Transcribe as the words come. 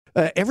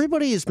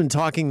Everybody has been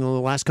talking the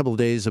last couple of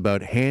days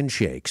about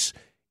handshakes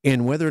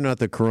and whether or not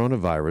the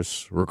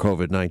coronavirus or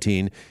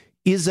COVID-19,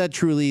 is that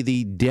truly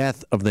the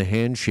death of the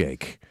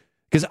handshake?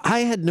 Because I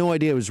had no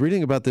idea. I was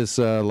reading about this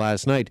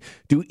last night.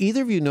 Do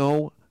either of you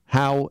know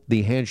how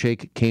the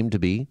handshake came to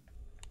be?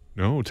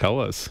 No, tell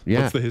us.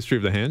 Yeah. What's the history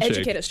of the handshake?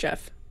 Educate us,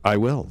 Jeff. I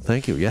will.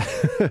 Thank you. Yeah.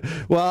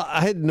 Well,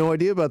 I had no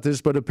idea about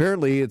this, but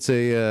apparently it's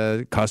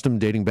a custom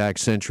dating back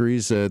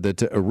centuries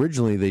that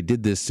originally they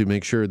did this to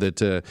make sure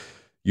that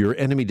your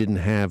enemy didn't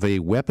have a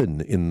weapon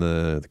in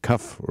the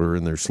cuff or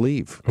in their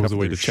sleeve. It was a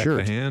way to check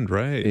the hand,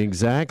 right?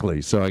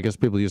 Exactly. So I guess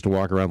people used to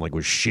walk around like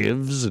with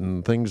shivs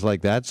and things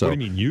like that. So What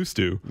do you mean used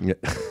to?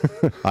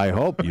 I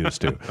hope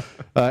used to.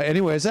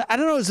 Anyways, I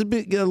don't know. Is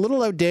it a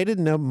little outdated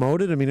and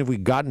outmoded? I mean, have we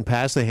gotten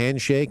past the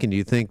handshake? And do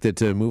you think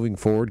that moving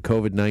forward,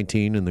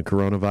 COVID-19 and the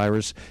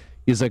coronavirus,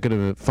 is that going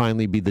to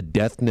finally be the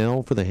death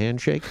knell for the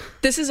handshake?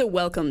 This is a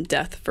welcome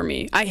death for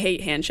me. I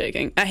hate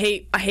handshaking. I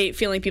hate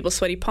feeling people's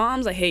sweaty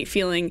palms. I hate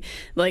feeling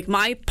like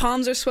my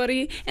palms are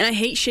sweaty, and I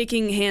hate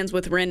shaking hands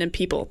with random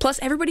people. Plus,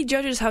 everybody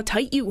judges how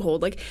tight you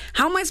hold. Like,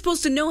 how am I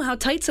supposed to know how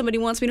tight somebody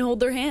wants me to hold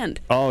their hand?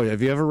 Oh,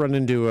 have you ever run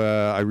into?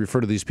 I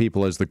refer to these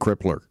people as the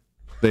crippler.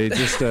 They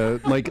just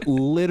like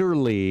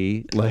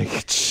literally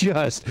like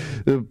just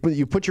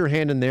you put your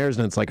hand in theirs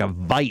and it's like a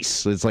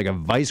vice. It's like a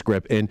vice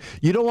grip, and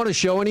you don't want to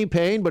show any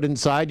pain, but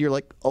inside you're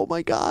like, oh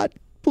my God,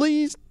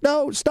 please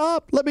no,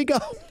 stop, let me go.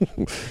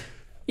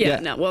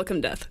 No,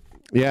 welcome death.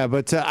 Yeah,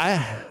 but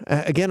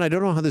I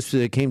don't know how this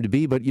came to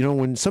be, but you know,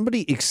 when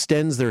somebody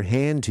extends their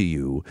hand to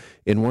you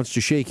and wants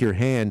to shake your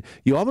hand,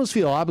 you almost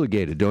feel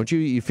obligated, don't you?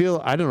 You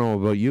feel, I don't know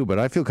about you, but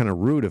I feel kind of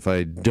rude if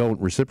I don't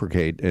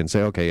reciprocate and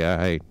say, okay,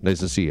 hey, nice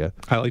to see you.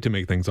 I like to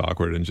make things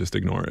awkward and just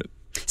ignore it.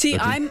 See,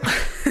 I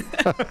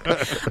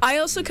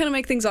also kind of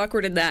make things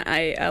awkward in that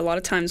a lot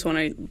of times when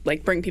I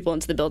like bring people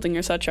into the building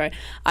or such,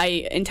 I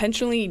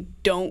intentionally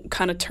don't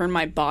kind of turn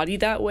my body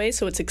that way,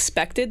 so it's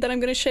expected that I'm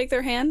going to shake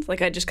their hand.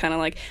 Like I just kind of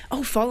like,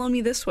 oh, follow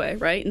me this way,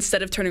 right?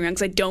 Instead of turning around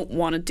because I don't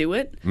want to do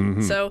it.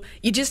 Mm-hmm. So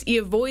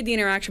you avoid the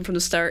interaction from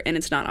the start, and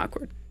it's not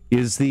awkward.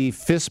 Is the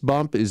fist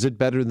bump, is it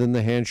better than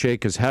the handshake?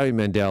 Because Howie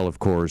Mandel, of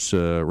course,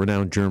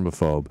 renowned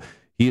germaphobe,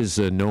 he is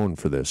known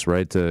for this,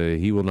 right?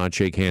 He will not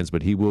shake hands,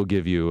 but he will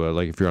give you,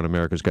 like if you're on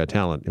America's Got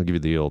Talent, he'll give you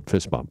the old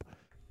fist bump.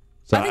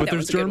 So, I think but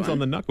there's germs on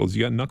the knuckles.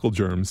 You got knuckle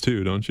germs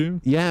too, don't you?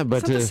 Yeah, but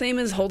it's not the same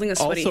as holding a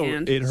sweaty also,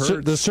 hand. it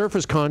hurts. The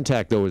surface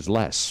contact, though, is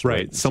less.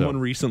 Right. Someone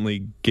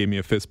recently gave me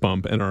a fist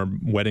bump, and our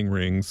wedding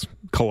rings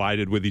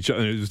collided with each other.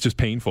 And it was just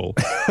painful.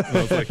 And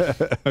I was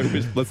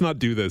like, let's not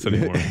do this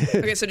anymore.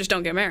 Okay, so just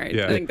don't get married.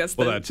 Yeah. I think that's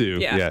that too.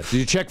 Yeah. Did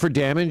you check for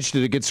damage?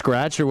 Did it get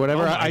scratched or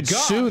whatever? I'd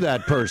sue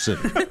that person.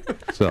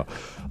 So,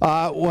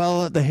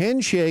 well, the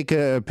handshake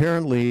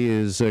apparently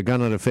is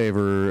gone out of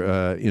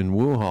favor in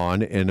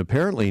Wuhan, and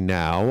apparently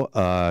now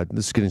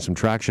this is getting some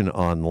traction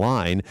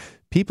online.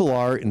 People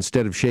are,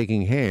 instead of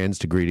shaking hands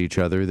to greet each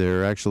other,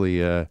 they're actually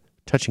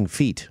touching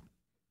feet.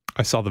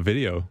 I saw the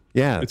video.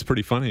 Yeah. It's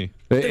pretty funny.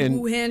 The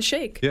Wuhan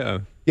shake. Yeah.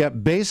 Yeah,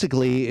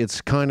 basically,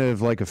 it's kind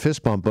of like a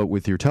fist bump, but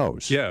with your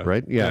toes. Yeah.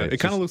 Right? Yeah. It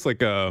kind of looks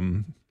like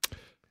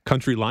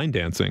country line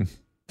dancing.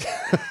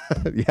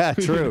 Yeah,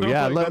 true.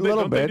 Yeah, a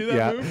little bit.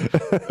 Yeah.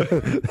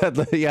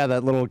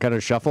 That little kind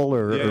of shuffle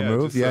or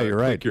move. Just, You're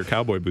right. Click your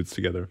cowboy boots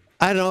together.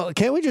 I don't know.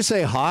 Can't we just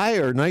say hi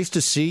or nice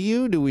to see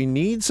you? Do we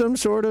need some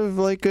sort of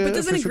like? But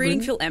doesn't a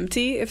greeting feel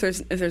empty if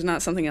there's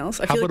not something else?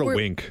 I How feel about like a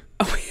wink?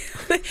 Oh,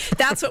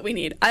 that's what we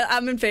need.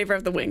 I'm in favor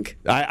of the wink.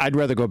 I'd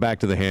rather go back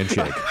to the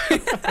handshake.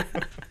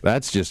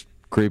 That's just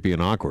creepy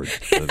and awkward.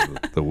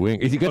 The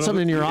wink. You got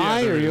something in your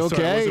eye? Are you okay?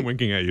 Sorry, I wasn't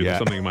winking at you. There's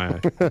something in my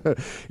eye.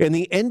 And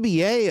the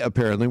NBA,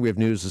 apparently, we have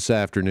news this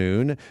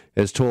afternoon,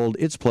 has told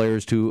its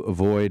players to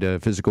avoid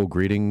physical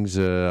greetings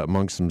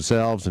amongst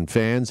themselves and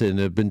fans, and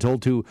have been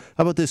told to,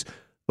 how about this,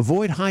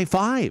 avoid high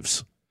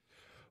fives.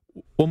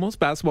 Well, most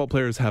basketball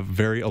players have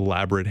very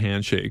elaborate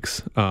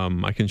handshakes.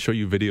 I can show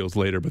you videos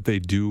later, but they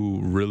do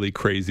really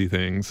crazy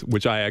things,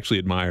 which I actually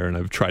admire and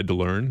I've tried to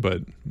learn,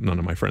 but none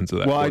of my friends are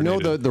that. Well, I know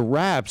the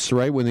Raps,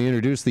 right, when they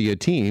introduce the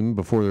team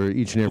before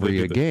each and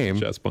every game.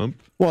 Chest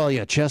bump. Well,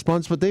 yeah, chest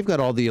bumps, but they've got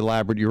all the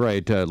elaborate, you're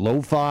right,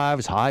 low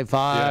fives, high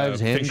fives,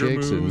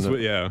 handshakes. Finger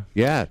moves,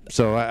 yeah,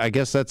 so I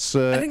guess that's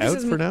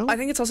out for now? I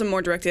think it's also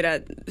more directed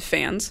at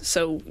fans.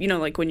 So,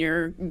 like when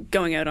you're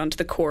going out onto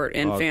the court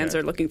and fans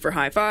are looking for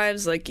high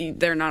fives, like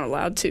they're not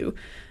allowed to.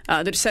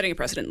 They're just setting a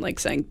precedent, like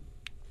saying,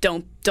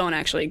 don't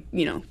actually,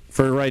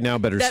 For right now,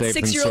 better safe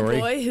than sorry. That 6-year-old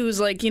boy who's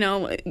like,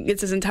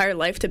 it's his entire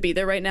life to be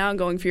there right now and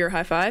going for your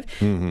high five,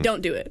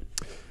 don't do it.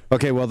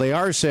 Okay, well, they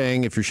are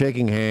saying if you're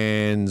shaking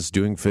hands,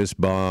 doing fist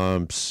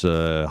bumps,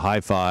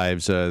 high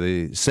fives,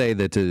 they say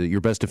that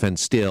your best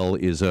defense still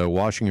is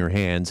washing your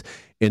hands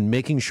and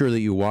making sure that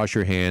you wash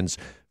your hands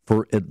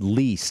for at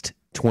least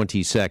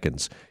 20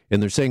 seconds.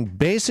 And they're saying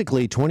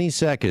basically 20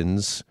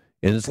 seconds,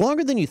 and it's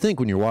longer than you think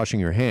when you're washing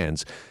your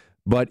hands.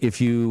 But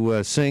if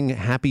you sing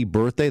Happy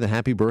Birthday, the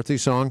Happy Birthday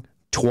song,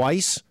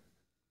 twice,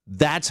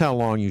 that's how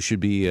long you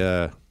should be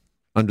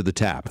under the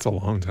tap. That's a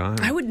long time.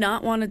 I would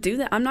not want to do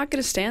that. I'm not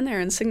going to stand there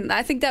and sing.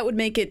 I think that would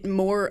make it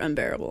more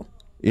unbearable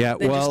Yeah,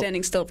 than just well,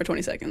 standing still for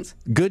 20 seconds.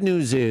 good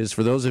news is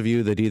for those of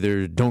you that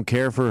either don't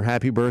care for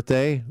Happy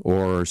Birthday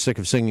or are sick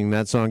of singing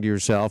that song to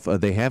yourself,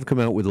 they have come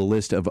out with a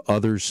list of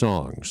other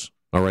songs,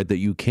 all right, that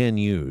you can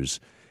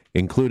use,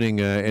 including,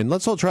 and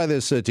let's all try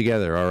this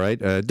together, all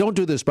right? Don't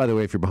do this, by the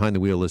way, if you're behind the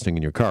wheel listening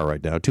in your car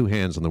right now. 2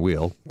 hands on the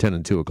wheel, 10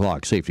 and 2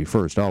 o'clock, safety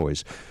first,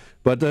 always.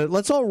 But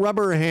let's all rub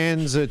our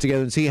hands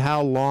together and see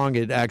how long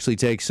it actually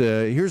takes.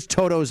 Here's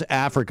Toto's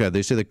Africa.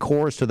 They say the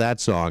chorus to that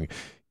song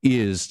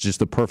is just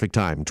the perfect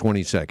time,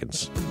 20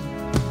 seconds.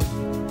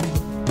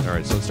 All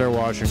right, so let's start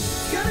washing.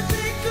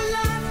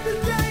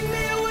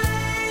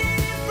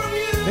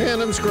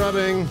 And I'm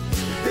scrubbing.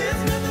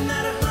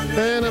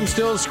 And I'm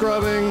still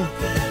scrubbing.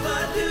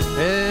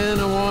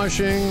 And I'm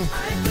washing.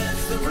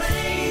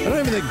 I don't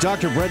even think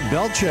Dr. Brett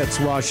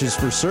Belchetz washes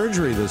for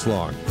surgery this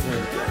long.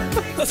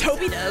 Let's hope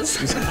he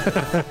does.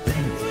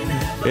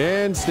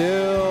 And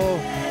still.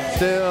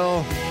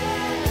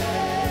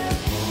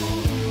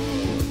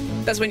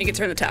 That's when you can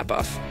turn the tap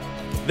off.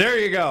 There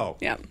you go.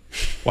 Yeah.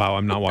 Wow,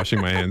 I'm not washing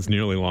my hands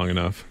nearly long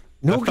enough.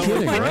 No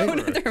kidding, I know, right?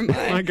 neither am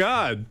Oh my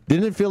God.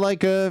 Didn't it feel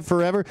like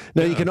forever?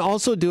 Now, you can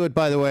also do it,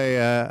 by the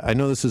way, I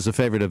know this is a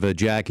favorite of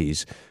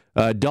Jackie's,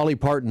 Dolly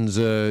Parton's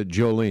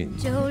Jolene.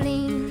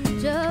 Jolene,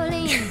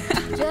 Jolene,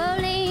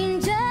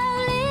 Jolene,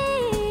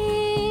 Jolene.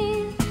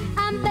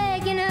 I'm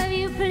begging of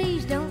you,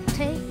 please don't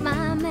take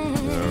my man.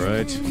 All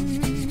right.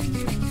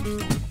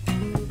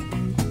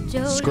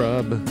 Jolene,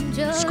 Scrub,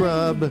 Jolene,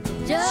 scrub,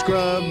 Jolene,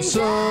 scrub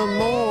some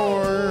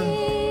more.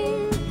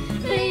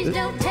 please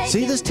don't take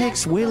See, this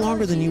takes way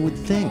longer than you would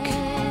think.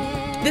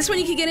 This one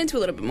you could get into a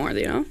little bit more,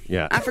 you know?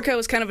 Yeah. Africa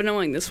was kind of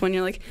annoying. This one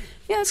you're like,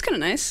 yeah, it's kind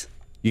of nice.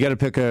 You got to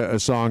pick a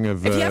song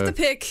of... If you have to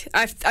pick,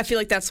 I feel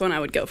like that's one I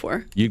would go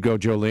for. You'd go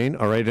Jolene.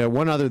 All right.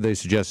 One other they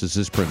suggest is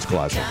this Prince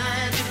classic.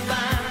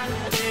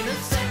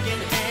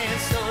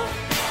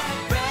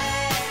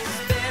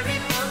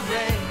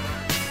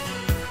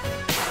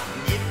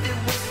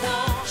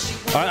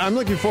 I'm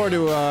looking forward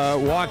to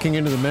walking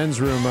into the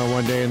men's room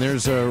one day, and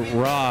there's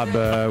Rob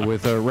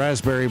with a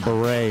Raspberry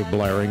Beret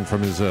blaring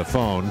from his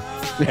phone.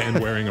 And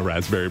wearing a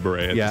Raspberry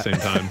Beret at the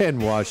same time.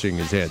 And washing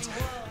his hands.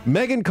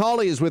 Megan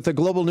Cawley is with the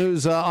Global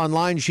News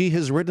Online. She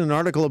has written an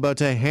article about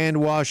hand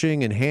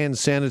washing and hand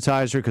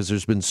sanitizer because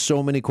there's been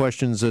so many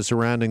questions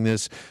surrounding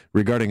this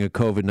regarding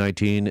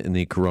COVID-19 and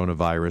the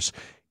coronavirus.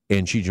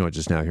 And she joins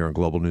us now here on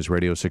Global News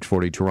Radio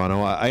 640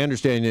 Toronto. I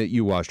understand that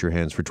you washed your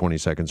hands for 20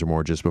 seconds or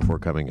more just before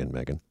coming in,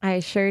 Megan.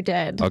 I sure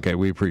did. Okay,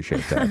 we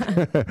appreciate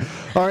that.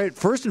 All right,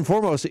 first and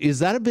foremost, is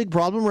that a big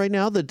problem right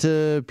now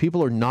that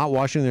people are not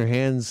washing their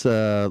hands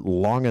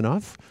long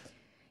enough?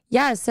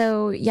 Yeah,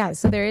 so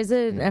there is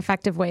an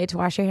effective way to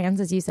wash your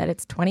hands. As you said,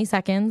 it's 20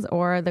 seconds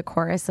or the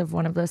chorus of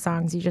one of those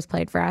songs you just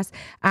played for us.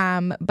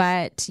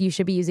 But you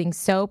should be using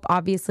soap.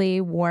 Obviously,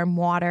 warm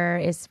water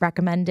is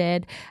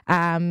recommended.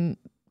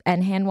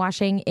 And hand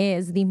washing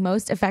is the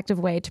most effective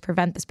way to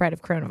prevent the spread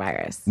of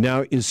coronavirus.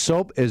 Now, is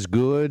soap as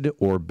good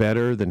or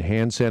better than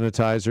hand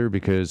sanitizer?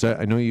 Because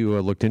I know you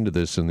looked into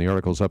this in the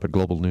articles up at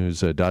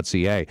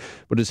globalnews.ca.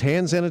 But is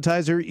hand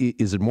sanitizer,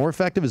 is it more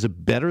effective? Is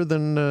it better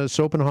than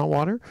soap and hot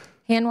water?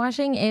 Hand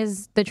washing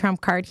is the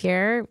trump card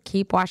here.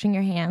 Keep washing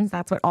your hands.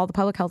 That's what all the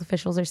public health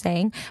officials are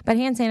saying. But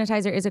hand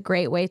sanitizer is a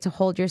great way to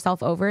hold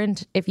yourself over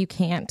and if you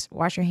can't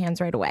wash your hands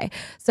right away.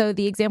 So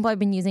the example I've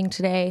been using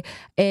today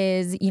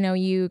is,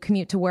 you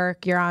commute to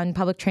work, you're on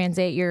public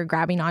transit, you're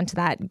grabbing onto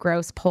that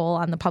gross pole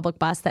on the public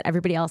bus that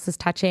everybody else is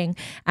touching,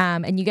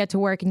 and you get to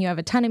work and you have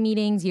a ton of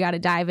meetings, you got to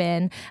dive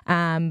in,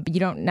 but you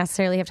don't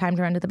necessarily have time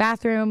to run to the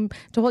bathroom.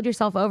 To hold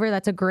yourself over,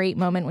 that's a great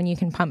moment when you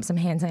can pump some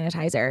hand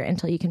sanitizer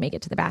until you can make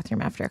it to the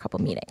bathroom after a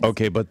couple meetings.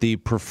 Okay, but the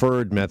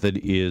preferred method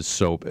is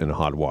soap and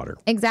hot water.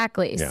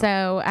 Exactly. Yeah.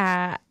 So,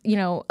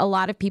 a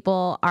lot of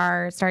people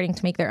are starting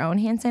to make their own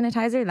hand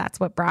sanitizer. That's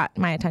what brought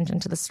my attention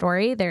to the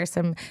story. There's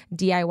some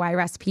DIY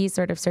recipes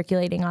sort of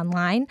circulating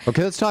online.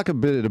 Okay, let's talk a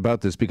bit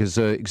about this because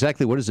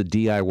exactly what is a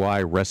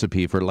DIY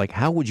recipe for,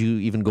 how would you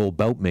even go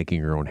about making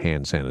your own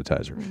hand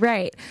sanitizer?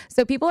 Right.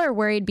 So people are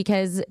worried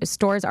because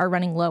stores are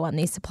running low on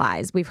these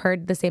supplies. We've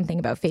heard the same thing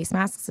about face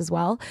masks as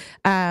well.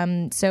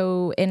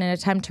 So in an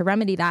attempt to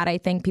remedy that, I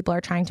think people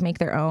are trying to make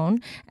their own.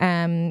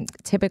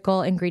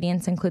 Typical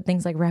ingredients include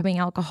things like rubbing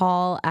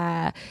alcohol,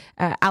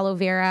 aloe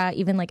vera,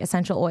 even like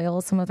essential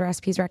oils, some of the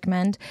recipes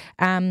recommend.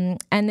 And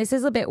this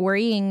is a bit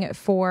worrying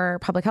for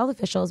public health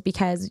officials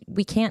because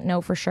we can't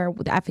know for sure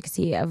the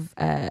efficacy of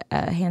a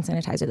hand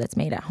sanitizer that's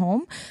made at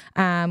home.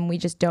 We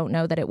just don't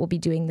know that it will be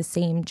doing the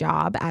same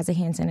job as a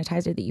hand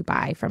sanitizer that you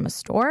buy from a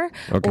store.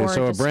 Okay, or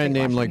so a just brand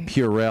straight name like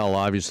washing. Purell,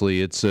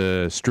 obviously it's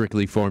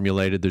strictly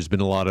formulated. There's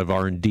been a lot of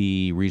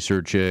R&D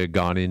research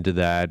gone into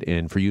that,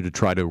 and for you to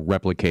try to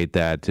replicate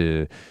that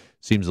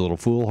seems a little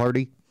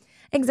foolhardy.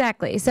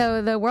 Exactly.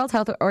 So the World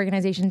Health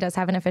Organization does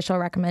have an official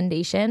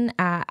recommendation,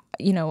 a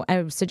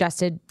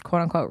suggested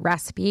quote unquote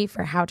recipe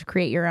for how to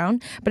create your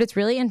own, but it's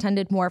really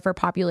intended more for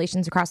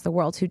populations across the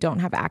world who don't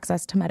have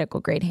access to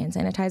medical grade hand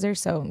sanitizer.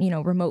 So,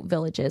 remote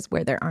villages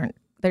where there aren't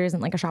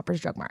like a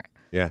Shoppers Drug Mart.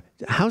 Yeah.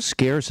 How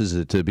scarce is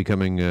it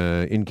becoming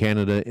in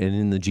Canada and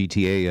in the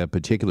GTA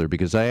particular?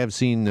 Because I have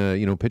seen,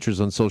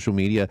 pictures on social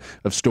media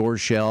of store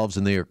shelves,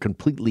 and they are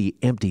completely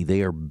empty.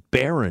 They are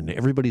barren.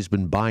 Everybody's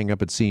been buying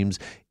up, it seems,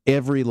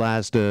 every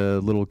last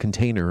little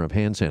container of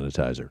hand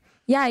sanitizer.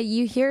 Yeah,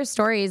 you hear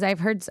stories. I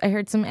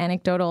heard some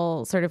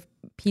anecdotal sort of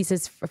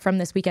pieces from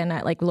this weekend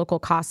at like local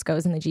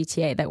Costco's in the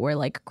GTA that were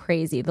like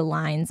crazy. The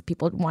lines,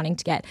 people wanting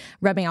to get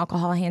rubbing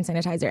alcohol, hand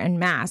sanitizer, and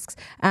masks.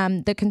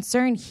 The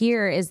concern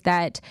here is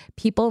that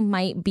people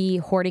might be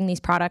hoarding these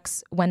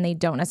products when they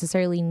don't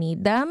necessarily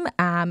need them.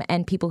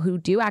 And people who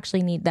do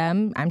actually need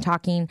them, I'm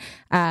talking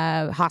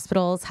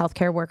hospitals,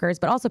 healthcare workers,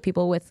 but also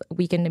people with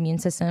weakened immune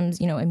systems,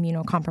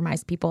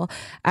 immunocompromised people,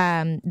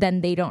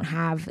 then they don't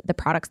have the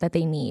products that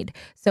they need.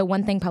 So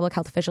one thing public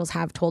health officials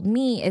have told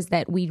me is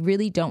that we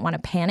really don't want to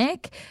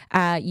panic.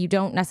 You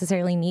don't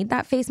necessarily need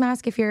that face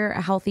mask if you're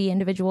a healthy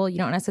individual. You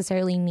don't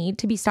necessarily need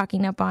to be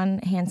stocking up on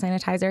hand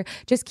sanitizer.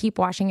 Just keep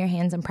washing your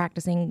hands and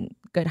practicing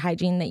good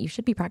hygiene that you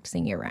should be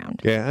practicing year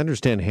round. Yeah, I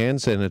understand hand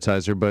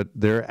sanitizer, but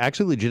they're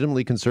actually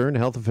legitimately concerned,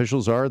 health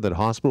officials are, that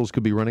hospitals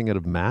could be running out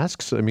of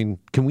masks. I mean,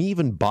 can we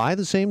even buy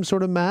the same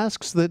sort of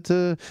masks that,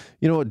 a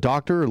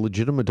doctor, a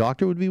legitimate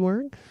doctor would be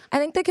wearing? I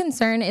think the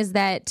concern is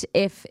that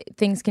if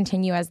things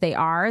continue as they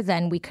are,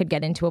 then we could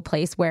get into a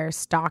place where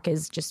stock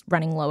is just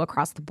running low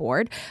across the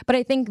board. But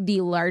I think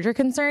the larger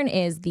concern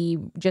is the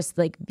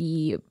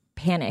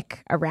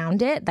panic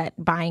around it that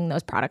buying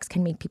those products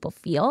can make people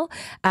feel.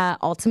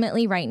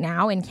 Ultimately, right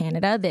now in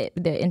Canada,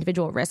 the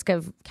individual risk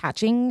of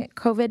catching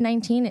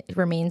COVID-19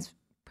 remains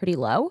pretty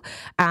low.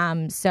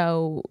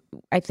 So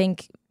I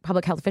think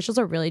public health officials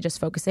are really just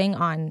focusing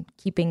on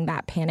keeping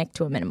that panic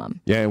to a minimum.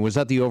 Yeah, and was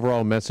that the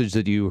overall message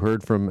that you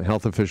heard from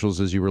health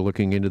officials as you were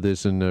looking into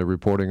this and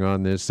reporting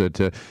on this?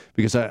 That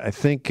because I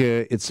think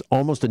it's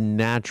almost a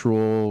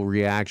natural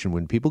reaction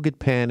when people get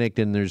panicked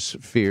and there's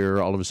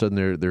fear. All of a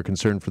sudden, they're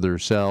concerned for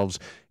themselves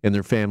and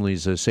their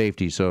families'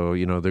 safety. So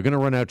they're going to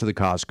run out to the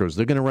Costco's,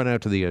 they're going to run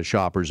out to the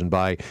Shoppers and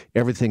buy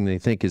everything they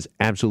think is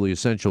absolutely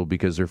essential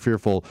because they're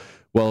fearful.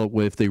 Well,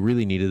 if they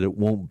really need it, it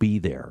won't be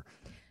there.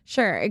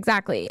 Sure,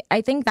 exactly.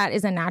 I think that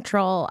is a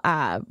natural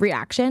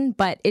reaction,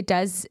 but it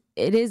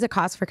is a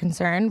cause for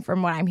concern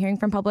from what I'm hearing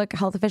from public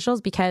health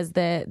officials because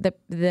the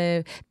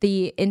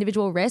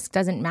individual risk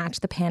doesn't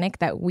match the panic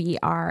that we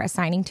are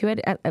assigning to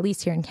it, at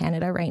least here in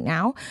Canada right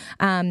now.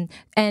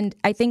 And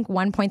I think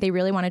one point they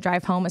really want to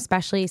drive home,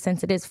 especially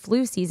since it is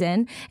flu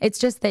season, it's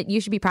just that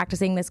you should be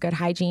practicing this good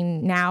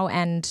hygiene now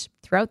and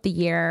throughout the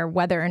year,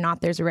 whether or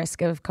not there's a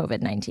risk of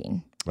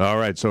COVID-19. All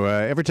right. So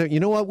every time, you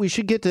know what? We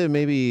should get to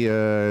maybe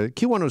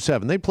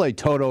Q107. They play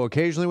Toto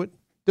occasionally.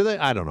 Do they?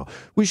 I don't know.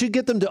 We should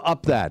get them to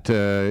up that.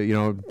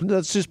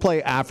 Let's just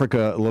play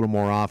Africa a little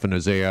more often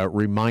as a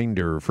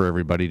reminder for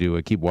everybody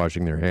to keep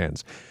washing their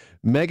hands.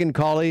 Megan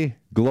Cawley,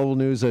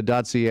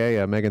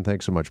 globalnews.ca. Megan,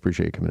 thanks so much.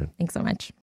 Appreciate you coming in. Thanks so much.